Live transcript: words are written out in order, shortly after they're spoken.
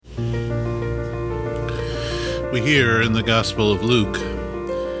We hear in the Gospel of Luke,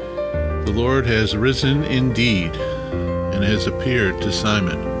 "The Lord has risen indeed and has appeared to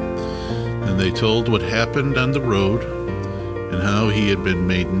Simon." And they told what happened on the road and how he had been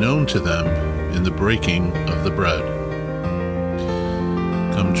made known to them in the breaking of the bread.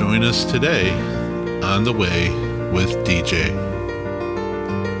 Come join us today on The Way with DJ.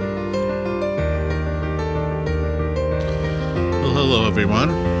 Well, hello everyone,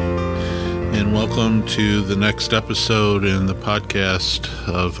 and welcome to the next episode in the podcast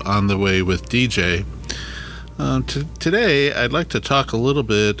of On the Way with DJ. Today, I'd like to talk a little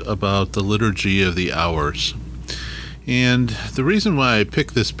bit about the Liturgy of the Hours. And the reason why I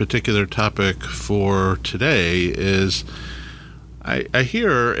picked this particular topic for today is I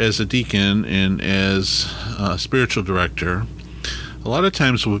hear as a deacon and as a spiritual director, a lot of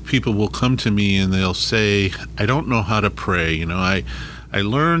times people will come to me and they'll say, I don't know how to pray. I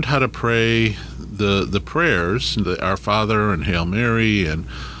learned how to pray the prayers, the Our Father and Hail Mary and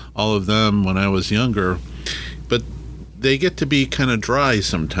all of them when I was younger, but they get to be kind of dry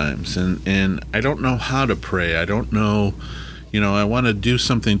sometimes, and I don't know how to pray. I don't know, I want to do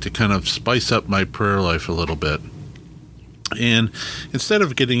something to kind of spice up my prayer life a little bit. And instead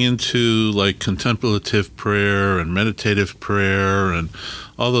of getting into like contemplative prayer and meditative prayer and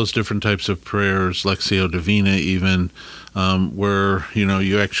all those different types of prayers, Lectio Divina even, where,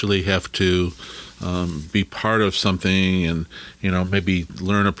 you actually have to be part of something and, maybe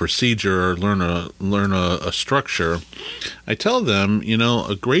learn a procedure or learn a structure, I tell them,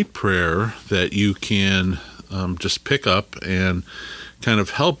 a great prayer that you can just pick up and kind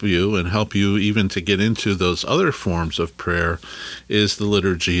of help you even to get into those other forms of prayer is the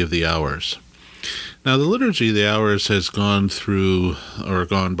Liturgy of the Hours. Now, the Liturgy of the Hours has gone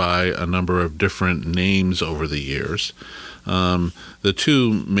by a number of different names over the years. The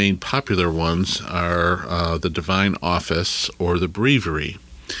two main popular ones are the Divine Office or the Breviary.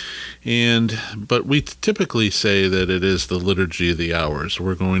 But we typically say that it is the Liturgy of the Hours.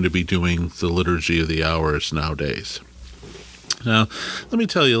 We're going to be doing the Liturgy of the Hours nowadays. Now, let me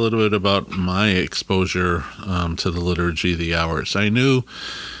tell you a little bit about my exposure to the Liturgy of the Hours. I knew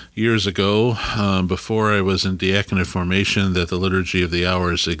years ago, before I was in diaconate formation, that the Liturgy of the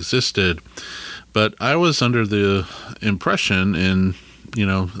Hours existed, but I was under the impression, and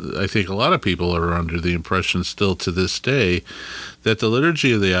I think a lot of people are under the impression still to this day, that the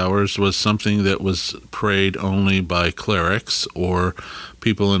Liturgy of the Hours was something that was prayed only by clerics or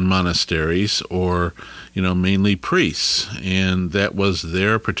people in monasteries or, mainly priests, and that was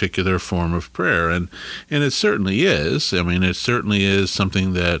their particular form of prayer. And it certainly is. It certainly is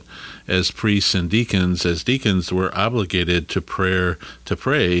something that as priests and deacons, we're obligated to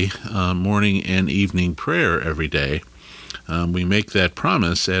pray morning and evening prayer every day. We make that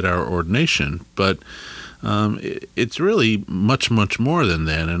promise at our ordination, but it's really much, much more than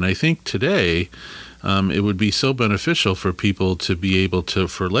that. And I think today it would be so beneficial for people to be able to,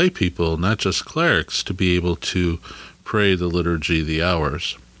 for lay people, not just clerics, to be able to pray the Liturgy of the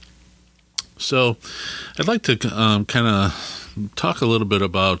Hours. So I'd like to kind of talk a little bit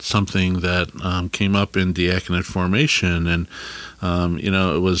about something that came up in diaconate formation, and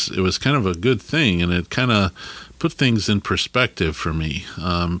it was kind of a good thing, and it kind of put things in perspective for me,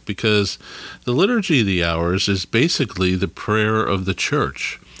 because the Liturgy of the Hours is basically the prayer of the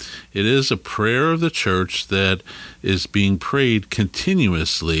Church. It is a prayer of the Church that is being prayed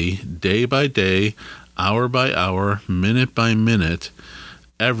continuously, day by day, hour by hour, minute by minute,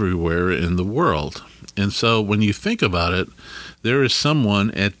 everywhere in the world. And so when you think about it, there is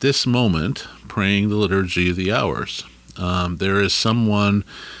someone at this moment praying the Liturgy of the Hours. There is someone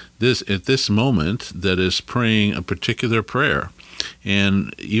at this moment that is praying a particular prayer.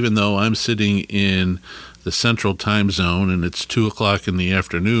 And even though I'm sitting in the central time zone and it's 2:00 in the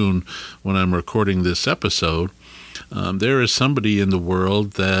afternoon when I'm recording this episode, there is somebody in the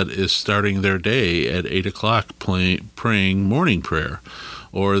world that is starting their day at 8:00 praying morning prayer.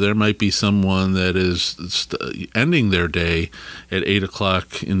 Or there might be someone that is ending their day at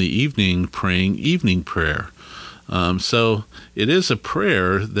 8:00 in the evening praying evening prayer. So it is a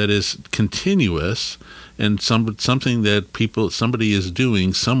prayer that is continuous and something that somebody is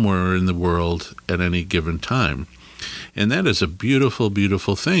doing somewhere in the world at any given time. And that is a beautiful,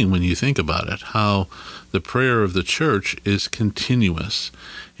 beautiful thing when you think about it, how the prayer of the Church is continuous.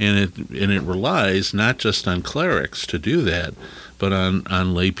 And it relies not just on clerics to do that, but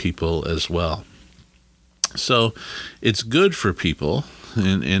on lay people as well. So it's good for people,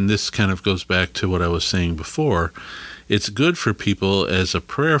 and this kind of goes back to what I was saying before. It's good for people as a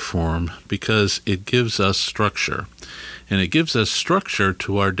prayer form because it gives us structure. And it gives us structure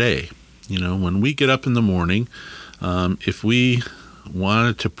to our day. When we get up in the morning, if we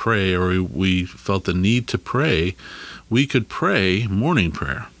wanted to pray or we felt the need to pray, we could pray morning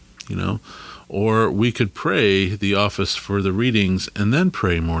prayer, or we could pray the office for the readings and then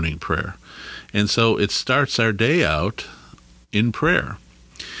pray morning prayer. And so it starts our day out in prayer.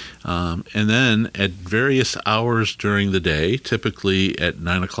 And then at various hours during the day, typically at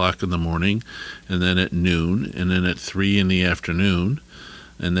 9 o'clock in the morning, and then at noon, and then at 3 in the afternoon,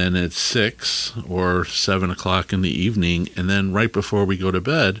 and then at 6 or 7 o'clock in the evening, and then right before we go to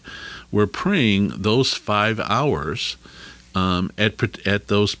bed, we're praying those 5 hours at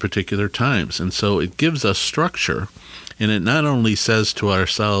those particular times. And so it gives us structure, and it not only says to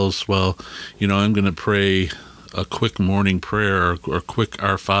ourselves, well, I'm going to pray a quick morning prayer or a quick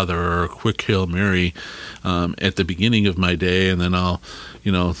Our Father or a quick Hail Mary at the beginning of my day, and then I'll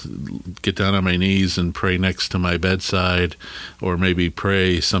get down on my knees and pray next to my bedside, or maybe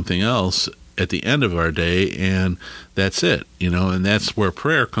pray something else at the end of our day, and that's it, and that's where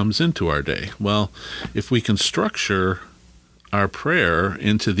prayer comes into our day. Well, if we can structure our prayer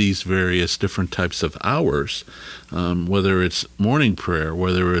into these various different types of hours, whether it's morning prayer,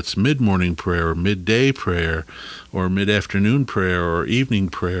 whether it's mid-morning prayer or midday prayer or mid-afternoon prayer or evening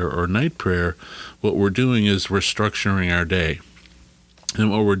prayer or night prayer, what we're doing is we're structuring our day.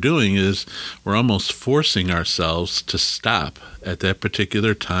 And what we're doing is we're almost forcing ourselves to stop at that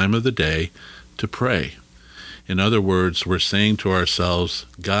particular time of the day to pray. In other words, we're saying to ourselves,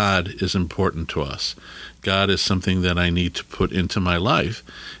 God is important to us. God is something that I need to put into my life.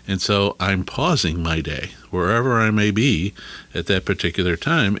 And so I'm pausing my day, wherever I may be at that particular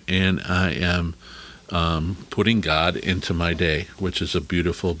time, and I am putting God into my day, which is a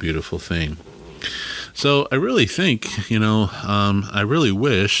beautiful, beautiful thing. So I really think, I really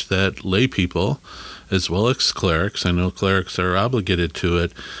wish that lay people, as well as clerics, I know clerics are obligated to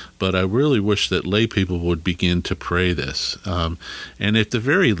it, but I really wish that lay people would begin to pray this. And at the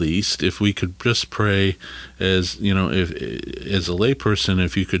very least, if we could just pray as a lay person,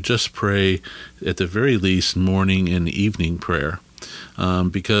 if you could just pray at the very least morning and evening prayer,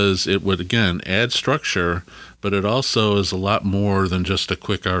 because it would, again, add structure, but it also is a lot more than just a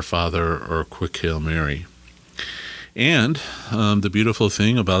quick Our Father or a quick Hail Mary. And the beautiful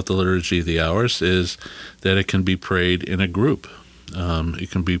thing about the Liturgy of the Hours is that it can be prayed in a group.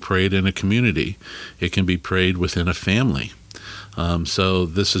 It can be prayed in a community. It can be prayed within a family. So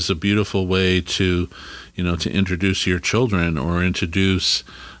this is a beautiful way to introduce your children or introduce,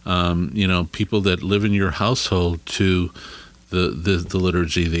 people that live in your household to the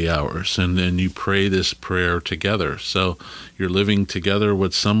Liturgy of the Hours, and then you pray this prayer together. So you're living together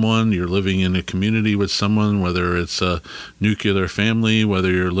with someone, you're living in a community with someone, whether it's a nuclear family, whether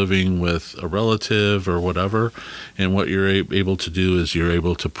you're living with a relative or whatever, and what you're able to do is you're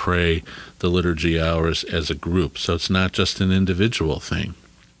able to pray the Liturgy Hours as a group. So it's not just an individual thing.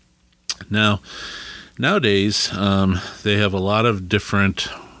 Now, nowadays, they have a lot of different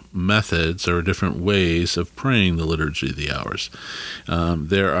methods or different ways of praying the Liturgy of the Hours.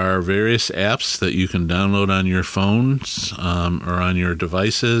 There are various apps that you can download on your phones or on your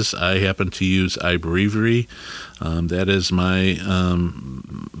devices. I happen to use iBreviary. That is my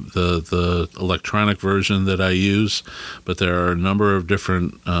the electronic version that I use, but there are a number of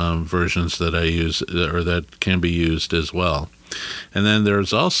different versions that I use or that can be used as well. And then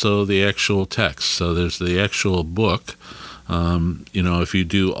there's also the actual text. So there's the actual book. If you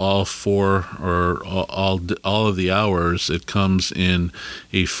do all four or all of the hours, it comes in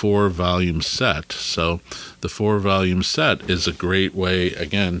a 4-volume set. So the 4-volume set is a great way,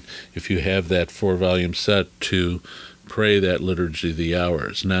 again, if you have that 4-volume set, to pray that Liturgy of the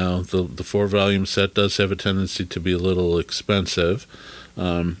Hours. Now, the 4-volume set does have a tendency to be a little expensive.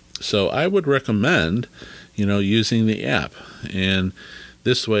 So I would recommend, using the app. And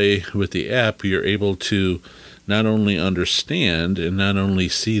this way, with the app, you're able to not only understand and not only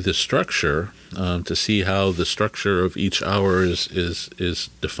see the structure, to see how the structure of each hour is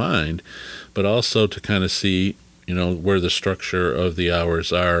defined, but also to kind of see, where the structure of the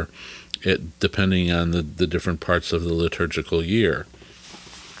hours are, depending on the different parts of the liturgical year.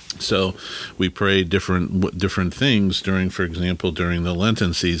 So we pray different things for example, during the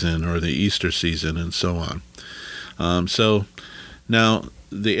Lenten season or the Easter season and so on. So now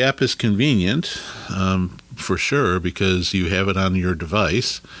the app is convenient, for sure, because you have it on your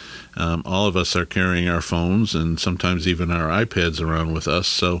device. All of us are carrying our phones and sometimes even our iPads around with us,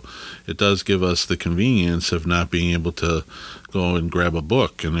 so it does give us the convenience of not being able to go and grab a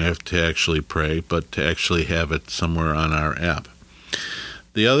book and have to actually pray, but to actually have it somewhere on our app.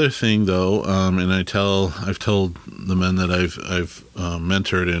 The other thing, though, and I've told the men that I've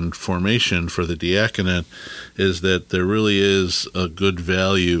mentored in formation for the diaconate, is that there really is a good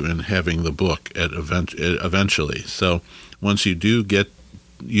value in having the book eventually. So once you do get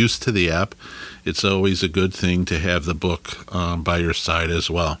used to the app, it's always a good thing to have the book by your side as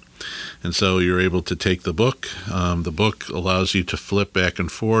well. And so you're able to take the book. The book allows you to flip back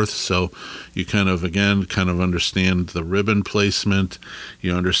and forth, so you kind of understand the ribbon placement,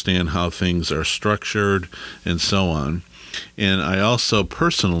 you understand how things are structured, and so on. And I also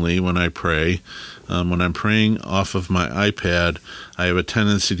personally, when I pray, when I'm praying off of my iPad, I have a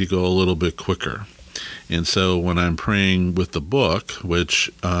tendency to go a little bit quicker. And so when I'm praying with the book,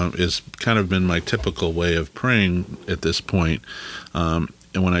 which is kind of been my typical way of praying at this point,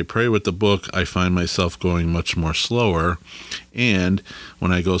 and when I pray with the book, I find myself going much more slower. And when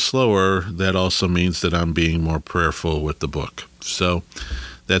I go slower, that also means that I'm being more prayerful with the book. So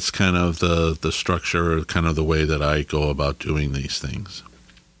that's kind of the structure, kind of the way that I go about doing these things.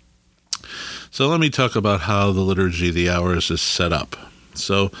 So let me talk about how the Liturgy of the Hours is set up.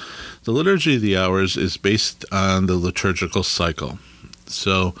 So the Liturgy of the Hours is based on the liturgical cycle.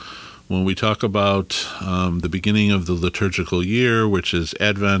 So when we talk about the beginning of the liturgical year, which is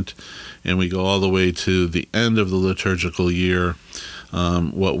Advent, and we go all the way to the end of the liturgical year,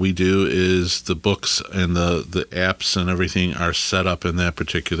 what we do is the books and the apps and everything are set up in that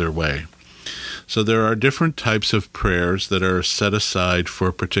particular way. So there are different types of prayers that are set aside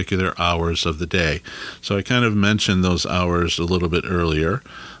for particular hours of the day. So I kind of mentioned those hours a little bit earlier.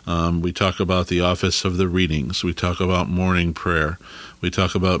 We talk about the office of the readings. We talk about morning prayer. We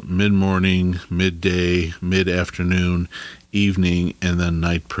talk about mid-morning, midday, mid-afternoon, evening, and then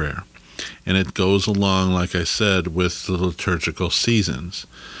night prayer. And it goes along, like I said, with the liturgical seasons.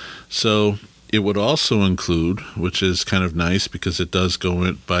 So it would also include, which is kind of nice because it does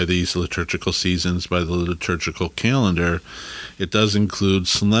go by these liturgical seasons, by the liturgical calendar, it does include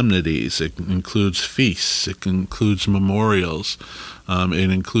solemnities, it includes feasts, it includes memorials, it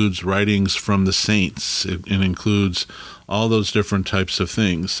includes writings from the saints, it includes all those different types of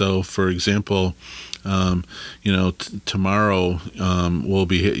things. So, for example, tomorrow we'll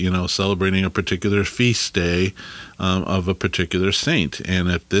be, celebrating a particular feast day of a particular saint. And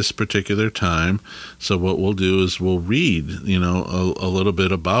at this particular time, so what we'll do is we'll read, a little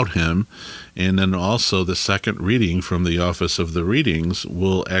bit about him. And then also the second reading from the Office of the Readings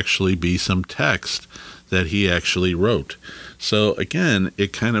will actually be some text that he actually wrote. So again,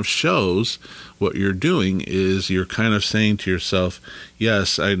 it kind of shows what you're doing is you're kind of saying to yourself,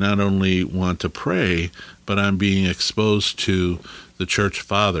 yes, I not only want to pray, but I'm being exposed to the church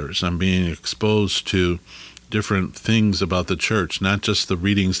fathers. I'm being exposed to different things about the church, not just the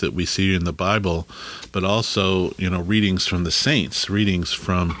readings that we see in the Bible, but also, readings from the saints, readings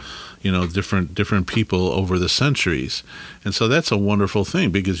from different people over the centuries. And so that's a wonderful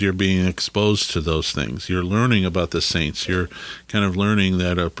thing because you're being exposed to those things. You're learning about the saints. You're kind of learning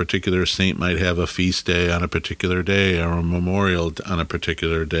that a particular saint might have a feast day on a particular day or a memorial on a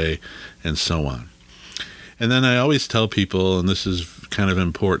particular day, and so on. And then I always tell people, and this is kind of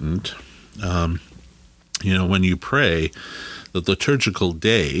important, when you pray, the liturgical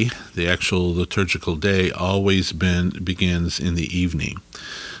day, the actual liturgical day always begins in the evening.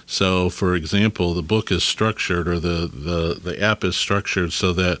 So, for example, the book is structured, or the app is structured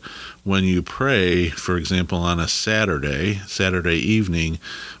so that when you pray, for example, on a Saturday evening,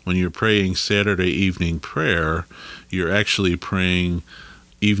 when you're praying Saturday evening prayer, you're actually praying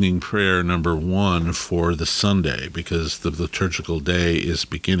evening prayer number 1 for the Sunday, because the liturgical day is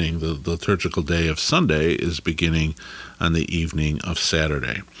beginning. The liturgical day of Sunday is beginning on the evening of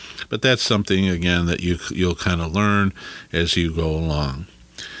Saturday. But that's something, again, that you'll kind of learn as you go along.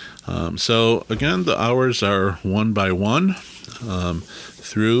 So again, the hours are one by one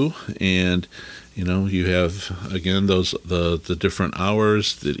through, and you have again the different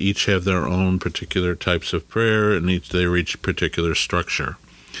hours that each have their own particular types of prayer, and they reach particular structure.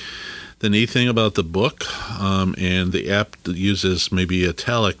 The neat thing about the book, and the app uses maybe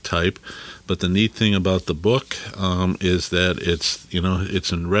italic type, but the neat thing about the book is that it's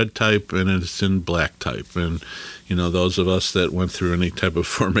in red type and it's in black type. And those of us that went through any type of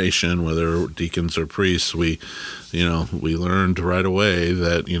formation, whether deacons or priests, we learned right away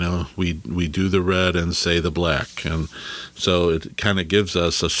that we do the red and say the black, and so it kind of gives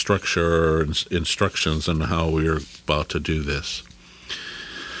us a structure or instructions on how we're about to do this.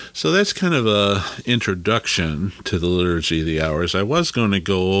 So that's kind of a introduction to the Liturgy of the Hours. I was going to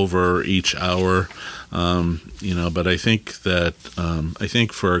go over each hour, but I think that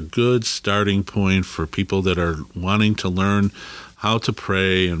for a good starting point for people that are wanting to learn how to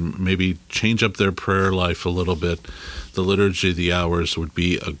pray and maybe change up their prayer life a little bit, the Liturgy of the Hours would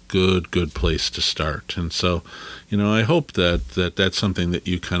be a good place to start. And so, I hope that that's something that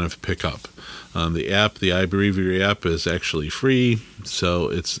you kind of pick up. The app, the re-invigorate app, is actually free, so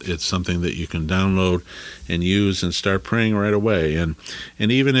it's something that you can download and use and start praying right away. And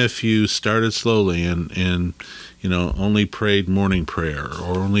even if you started slowly and only prayed morning prayer,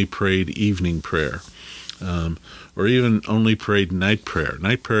 or only prayed evening prayer, or even only prayed night prayer.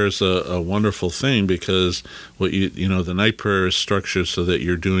 Night prayer is a wonderful thing, because the night prayer is structured so that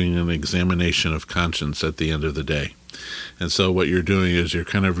you're doing an examination of conscience at the end of the day. And so what you're doing is you're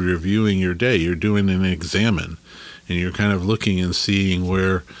kind of reviewing your day. You're doing an examine, and you're kind of looking and seeing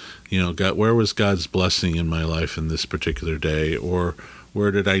where was God's blessing in my life in this particular day, or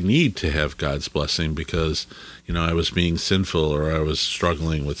where did I need to have God's blessing because, I was being sinful or I was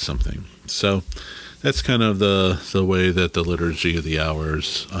struggling with something. So that's kind of the way that the Liturgy of the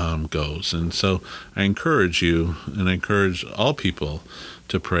Hours goes. And so I encourage you, and I encourage all people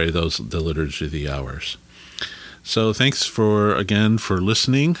to pray the Liturgy of the Hours. So thanks for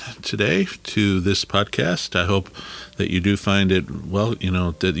listening today to this podcast. I hope that you do find it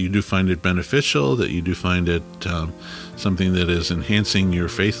that you do find it beneficial, that you do find it something that is enhancing your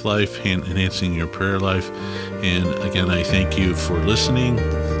faith life, enhancing your prayer life. And again, I thank you for listening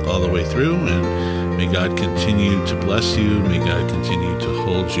all the way through, and may God continue to bless you. May God continue to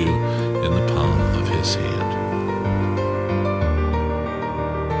hold you in the palm of His hand.